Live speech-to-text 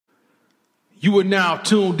You are now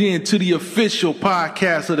tuned in to the official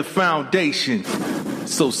podcast of the Foundation.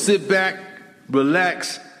 So sit back,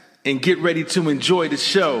 relax, and get ready to enjoy the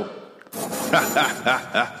show.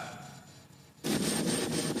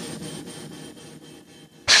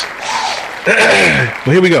 Well,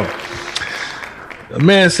 here we go. A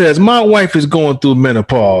man says, my wife is going through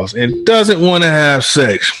menopause and doesn't want to have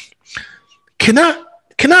sex. Can I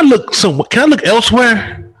look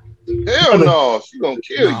elsewhere? Hell no, she gonna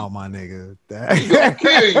kill you. No, my nigga. She gonna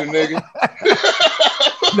kill you, nigga.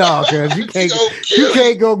 No, cause you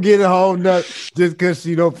can't go get a whole nut just cause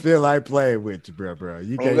she don't feel like playing with you, bro.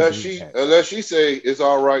 You can't unless she say it's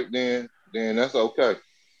all right, then that's okay.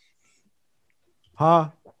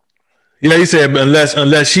 Huh? Yeah, he said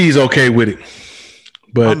unless she's okay with it.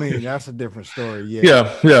 But I mean, that's a different story.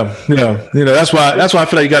 Yeah. You know, that's why I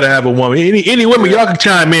feel like you got to have a woman. Any women, y'all can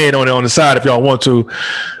chime in on the side if y'all want to.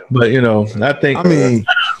 But you know, I mean,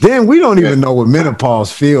 then we don't even know what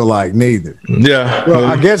menopause feel like, neither. Yeah. Well,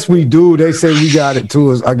 I guess we do. They say we got it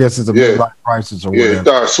too. I guess it's a midlife crisis or whatever. You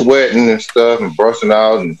start sweating and stuff and busting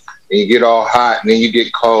out, and you get all hot, and then you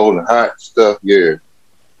get cold and hot and stuff. Yeah.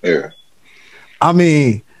 I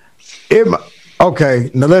mean,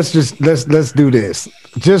 okay. Now let's do this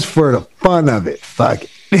just for the fun of it. Fuck it.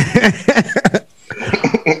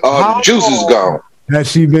 The juice is gone.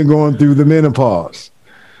 Has she been going through the menopause?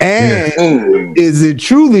 And is it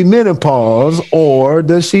truly menopause, or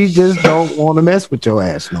does she just don't want to mess with your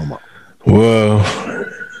ass no more? Well,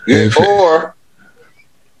 yeah,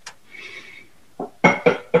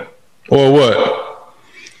 or what?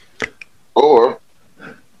 Or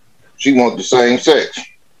she wants the same sex.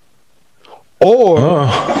 Or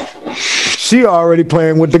she already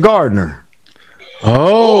playing with the gardener.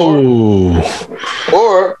 Oh.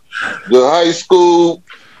 Or the high school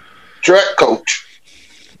track coach.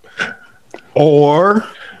 Or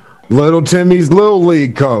little Timmy's little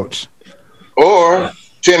league coach. Or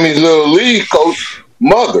Timmy's little league coach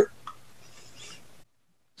mother.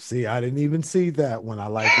 See, I didn't even see that one. I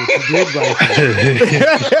like what you did right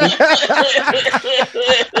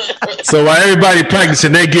there. So while everybody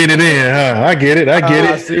practicing, they getting it in. Huh? I get it.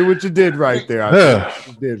 I see what you did right there.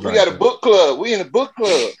 We got a book club. We in a book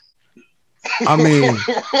club. I mean,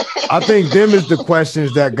 I think them is the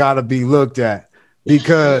questions that got to be looked at,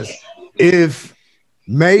 because if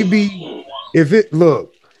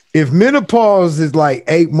menopause is like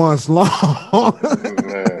 8 months long,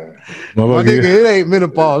 my nigga, it ain't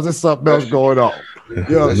menopause. There's something else going on. You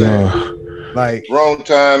know what I'm saying? Like wrong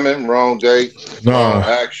timing, wrong date, wrong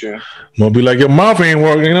action. Gonna be like your mouth ain't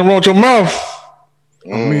working. Ain't nothing wrong with your mouth.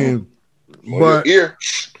 I mean, but ear.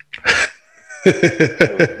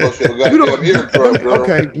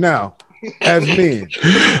 Okay, now as men,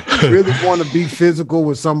 you really want to be physical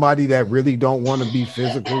with somebody that really don't want to be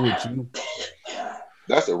physical with you?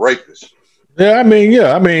 That's a rapist. Yeah, I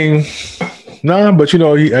mean, nah, but you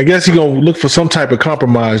know, I guess he gonna look for some type of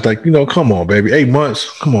compromise. Like, you know, come on, baby, 8 months,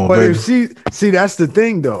 come on, but baby. If see, that's the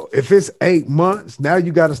thing, though. If it's 8 months, now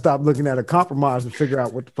you got to stop looking at a compromise and figure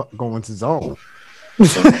out what the fuck going to zone.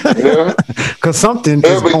 Because something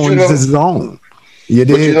is going to zone. You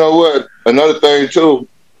did. But you know what? Another thing too.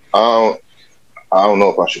 I don't know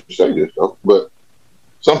if I should say this though, but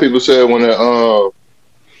some people say when the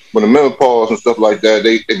menopause and stuff like that,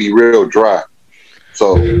 they be real dry.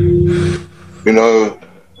 So, you know,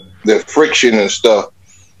 the friction and stuff,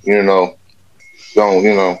 you know, don't,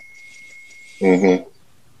 you know, friction,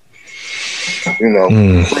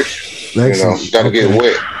 Lexi, you know, got to get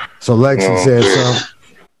wet. So Lexi said something.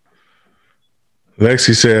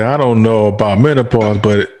 Lexi said, I don't know about menopause,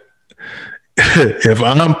 but if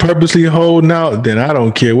I'm purposely holding out, then I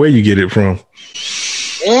don't care where you get it from.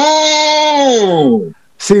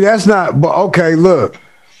 See, that's not, but okay, look,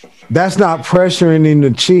 that's not pressuring him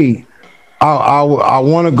to cheat. I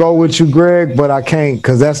want to go with you, Greg, but I can't,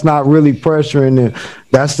 because that's not really pressuring him.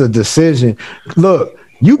 That's the decision. Look,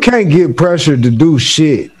 you can't get pressured to do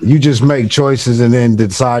shit. You just make choices and then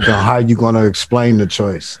decide on how you're going to explain the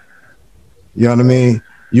choice. You know what I mean?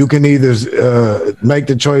 You can either make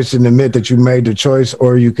the choice and admit that you made the choice,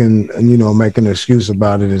 or you can, you know, make an excuse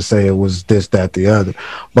about it and say it was this, that, the other.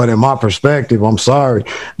 But in my perspective, I'm sorry.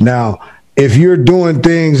 Now, if you're doing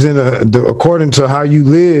things according to how you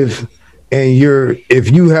live, and if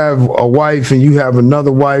you have a wife and you have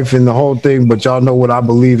another wife and the whole thing, but y'all know what I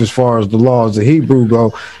believe as far as the laws of Hebrew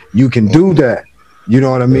go, you can do that. You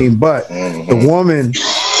know what I mean? But the woman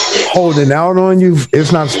holding out on you,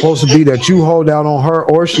 it's not supposed to be that you hold out on her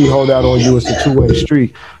or she hold out on you. It's a two-way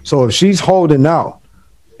street. So if she's holding out,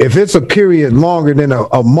 if it's a period longer than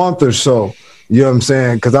a month or so, You know what I'm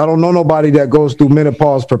saying? Because I don't know nobody that goes through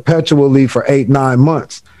menopause perpetually for 8-9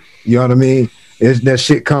 months. You know what I mean? That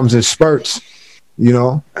shit comes in spurts, you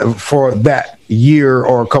know, for that year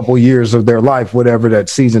or a couple years of their life, whatever that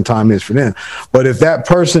season time is for them. But if that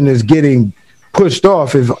person is getting pushed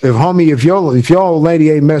off, if your old lady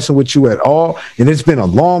ain't messing with you at all, and it's been a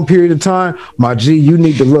long period of time, my G, you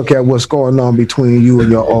need to look at what's going on between you and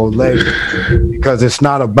your old lady, because it's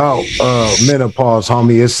not about menopause,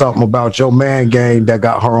 homie. It's something about your man game that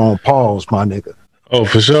got her on pause, my nigga. Oh,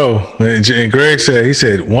 for sure. And Greg said, he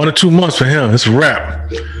said 1 or 2 months for him. It's a wrap.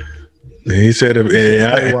 And he said,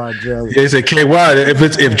 he said KY.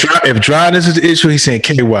 If dryness is the issue, he's saying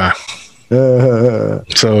KY.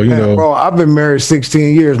 So you know, bro, I've been married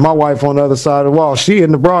 16 years. My wife on the other side of the wall. She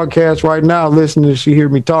in the broadcast right now, listening. She hear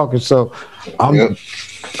me talking. So I'm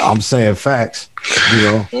saying facts. You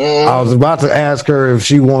know, I was about to ask her if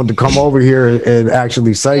she wanted to come over here and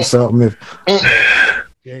actually say something.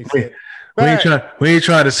 We ain't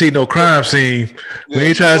trying to see no crime scene. We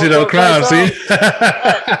ain't trying to see no crime scene.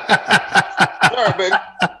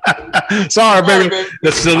 Sorry, baby.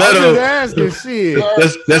 The stiletto.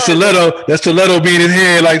 That stiletto being in his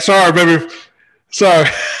head. Like, sorry, baby. Sorry.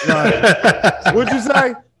 Right. What'd you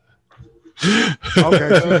say? Okay,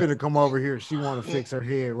 she's gonna come over here. She want to fix her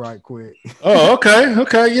head right quick. Oh, okay.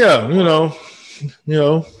 Yeah, you know.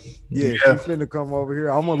 Yeah, she's finna come over here.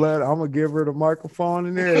 I'm gonna give her the microphone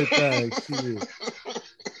and everything.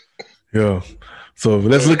 Yeah. So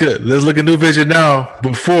let's look at New Vision now.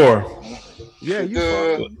 Before. Yeah, you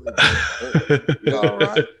all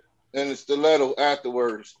right. And the stiletto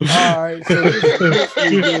afterwards. All right, so this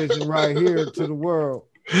is New Vision right here to the world.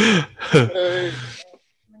 Hey.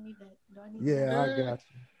 Yeah, I got you.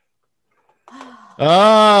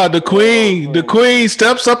 Ah, the queen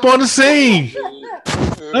steps up on the scene.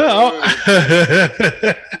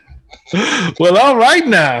 Well, all right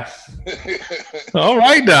now.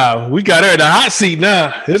 We got her in the hot seat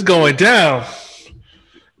now. It's going down.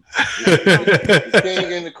 The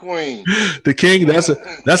king and the queen. The king. That's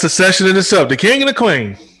a session in itself. The king and the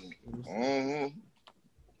queen. Mm-hmm.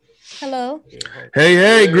 Hello.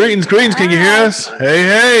 Hey, greetings. Can you hear us?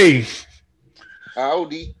 Hey.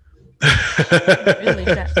 Howdy. Really?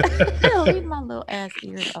 Leave my little ass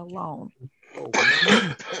ears alone.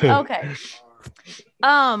 Okay.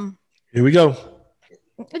 Here we go.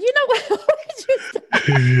 You know what?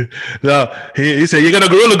 No, he said you got a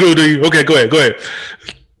gorilla glue, do you? Okay, go ahead.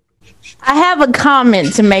 I have a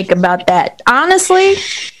comment to make about that. Honestly,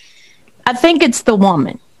 I think it's the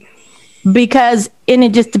woman, and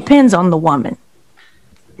it just depends on the woman.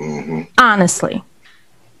 Mm-hmm. Honestly,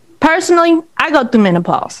 personally, I go through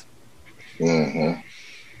menopause,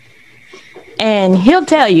 and he'll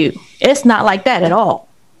tell you it's not like that at all.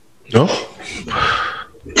 No.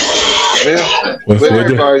 Yeah.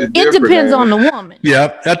 It depends on the woman.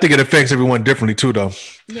 Yeah, I think it affects everyone differently too, though.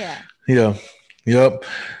 Yeah. Yep.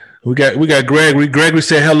 We got Gregory. Gregory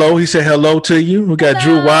said hello. He said hello to you. We got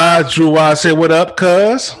Drew Wise. Drew Wise said, "What up,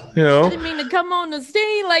 cuz?" You know. I didn't mean to come on the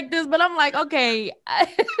scene like this, but I'm like, okay.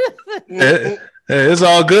 It's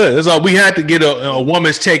all good. It's all. We had to get a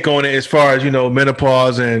woman's take on it as far as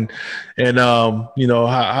menopause and you know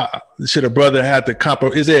how should a brother have to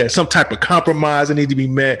compromise? Is there some type of compromise that need to be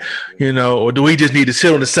met? Or do we just need to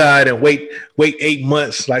sit on the side and wait 8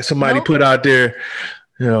 months like somebody put out there?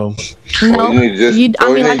 No, you need to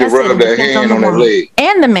rub that hand on that leg.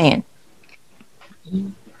 And the man.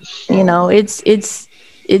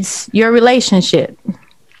 It's your relationship.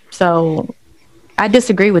 So I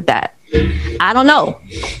disagree with that. I don't know.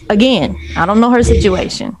 Again, I don't know her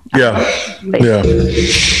situation. Yeah. Because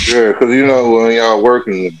when y'all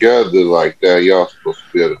working together like that, y'all supposed to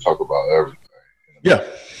be able to talk about everything. Yeah.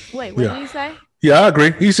 Wait, what did you say? Yeah, I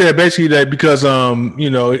agree. He said basically that because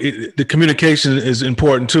the communication is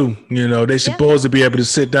important too. They're supposed to be able to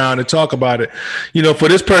sit down and talk about it. For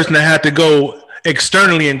this person to have to go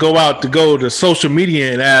externally and go out to go to social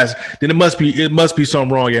media and ask, then it must be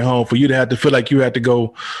something wrong at home for you to have to feel like you have to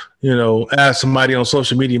go, ask somebody on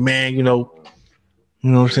social media, man. You know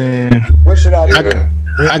what I'm saying? What should I do?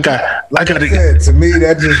 I got to me,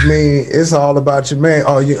 that just means it's all about your man.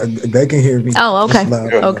 Oh, they can hear me. Oh, okay.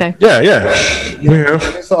 Okay. Yeah.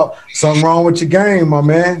 It's something wrong with your game, my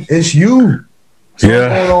man. It's you. Something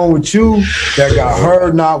going on with you that got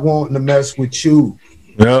her not wanting to mess with you.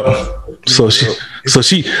 Yeah. So she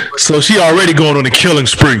already going on a killing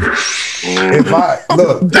spree. If I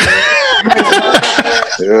look,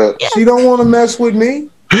 she don't want to mess with me.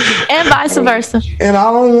 And vice versa. And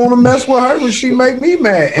I don't want to mess with her when she make me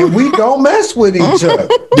mad. And we don't mess with each other.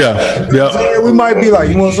 Yeah. We might be like,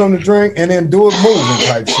 you want something to drink? And then do it moving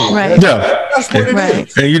type shit. Right. That's what it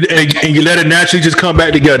is. And you let it naturally just come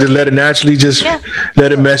back together. Just let it naturally just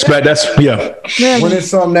let it mesh back. That's When it's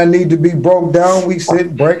something that need to be broke down, we sit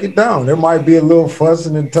and break it down. There might be a little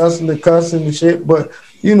fussing and tussing and cussing and shit, but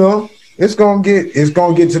you know, it's gonna get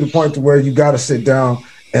to the point to where you gotta sit down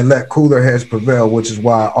and let cooler heads prevail, which is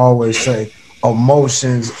why I always say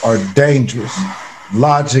emotions are dangerous.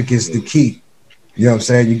 Logic is the key. You know what I'm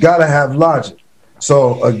saying? You gotta have logic.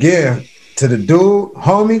 So again, to the dude,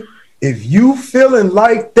 homie, if you feeling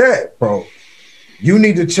like that, bro, you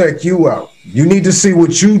need to check you out. You need to see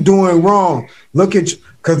what you doing wrong. Look at you,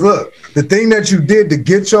 because look, the thing that you did to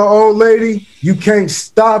get your old lady, you can't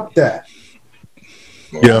stop that.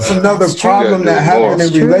 Yeah. That's another problem that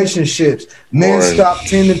happens in relationships. Men stop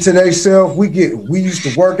tending to themselves. We used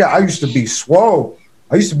to work out. I used to be swole.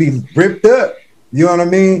 I used to be ripped up. You know what I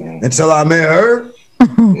mean? Until I met her.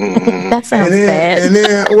 That sounds bad. And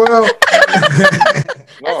then, well,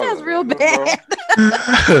 that sounds real bad.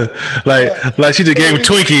 like she just gave him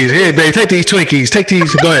Twinkies. Hey, babe, take these Twinkies. Take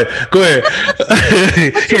these. Go ahead.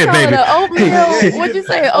 Here, baby. Oatmeal. What'd you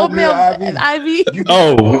say? Oatmeal Ivy.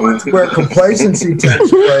 Where complacency takes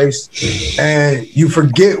place, and you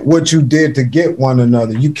forget what you did to get one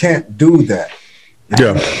another. You can't do that.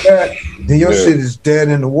 Yeah. Then your shit is dead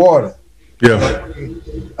in the water. Yeah.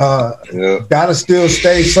 Gotta still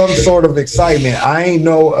stay some sort of excitement. I ain't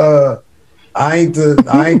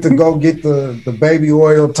to go get the baby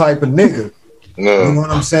oil type of nigga. No. You know what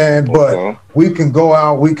I'm saying? But we can go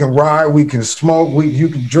out, we can ride, we can smoke, you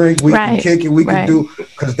can drink, we can kick it, we can do,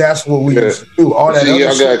 because that's what we used to do. All that. See,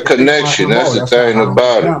 y'all got connection. That's the thing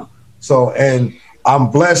about it. So, and I'm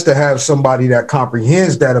blessed to have somebody that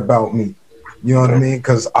comprehends that about me. You know what I mean?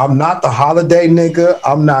 Because I'm not the holiday nigga.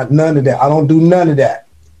 I'm not none of that. I don't do none of that.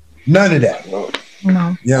 None of that. No. You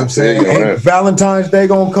know what I'm saying? And Valentine's Day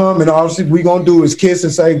gonna come, and obviously we gonna do is kiss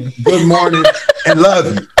and say good morning and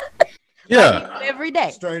love you. Yeah. Every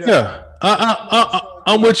day. Straight up. Yeah.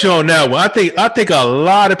 I'm with you on that one. I think a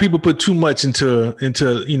lot of people put too much into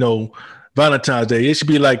Valentine's Day. It should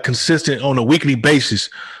be like consistent on a weekly basis.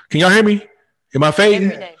 Can y'all hear me? Am I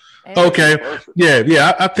fading? Every day. Okay.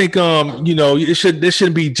 Yeah. I think there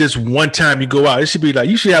shouldn't be just one time you go out. It should be like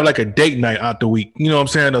you should have like a date night out the week. You know what I'm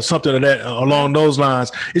saying, or something of that along those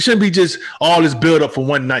lines. It shouldn't be just all this build up for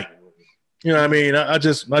one night. You know what I mean?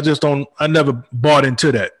 I never bought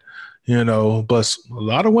into that. You know, but a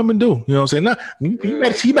lot of women do. You know what I'm saying? Nah, you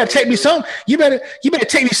better take me some. You better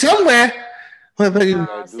take me somewhere.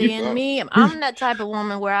 Seeing me, I'm that type of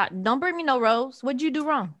woman where I don't bring me no rose. What'd you do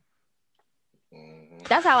wrong?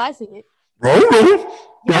 That's how I see it.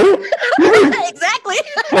 Exactly.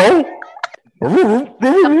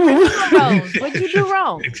 What'd you do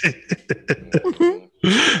wrong?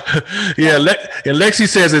 Yeah, and Lexi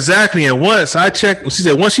says exactly. And once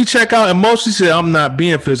she check out, and most she said, "I'm not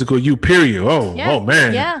being physical. You period." Oh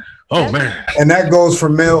man. Yeah. Oh man. And that goes for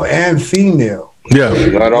male and female. Yeah.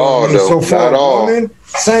 Not all though. So for not all. Women,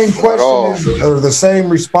 same question or the same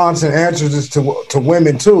response and answers is to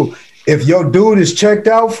women too. If your dude is checked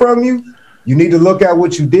out from you, you need to look at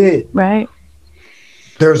what you did. Right.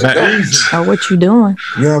 There's a reason. Or what you doing?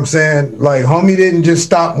 You know what I'm saying? Like, homie didn't just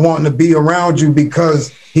stop wanting to be around you because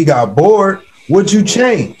he got bored. What'd you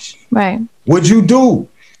change? Right. What'd you do?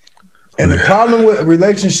 And the problem with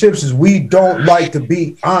relationships is we don't like to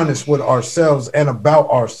be honest with ourselves and about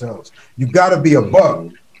ourselves. You got to be a buck,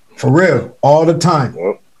 for real, all the time.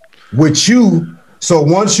 With you. So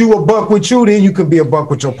once you a buck with you, then you can be a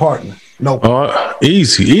buck with your partner. No.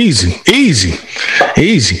 Easy.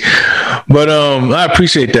 But I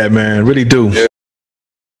appreciate that, man. Really do.